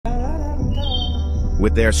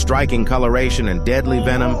With their striking coloration and deadly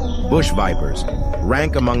venom, bush vipers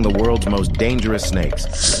rank among the world's most dangerous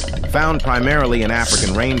snakes. Found primarily in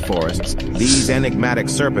African rainforests, these enigmatic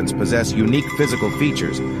serpents possess unique physical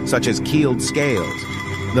features, such as keeled scales.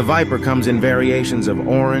 The viper comes in variations of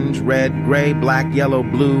orange, red, gray, black, yellow,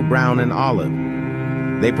 blue, brown, and olive.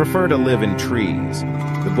 They prefer to live in trees.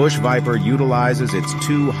 The bush viper utilizes its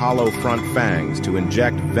two hollow front fangs to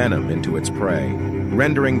inject venom into its prey,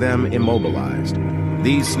 rendering them immobilized.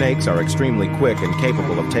 These snakes are extremely quick and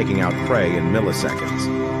capable of taking out prey in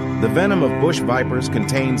milliseconds. The venom of bush vipers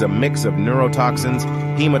contains a mix of neurotoxins,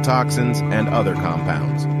 hemotoxins, and other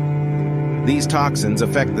compounds. These toxins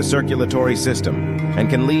affect the circulatory system and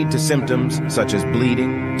can lead to symptoms such as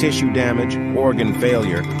bleeding, tissue damage, organ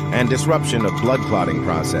failure, and disruption of blood clotting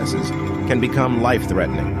processes can become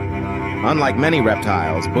life-threatening. Unlike many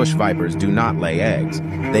reptiles, bush vipers do not lay eggs.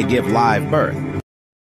 They give live birth,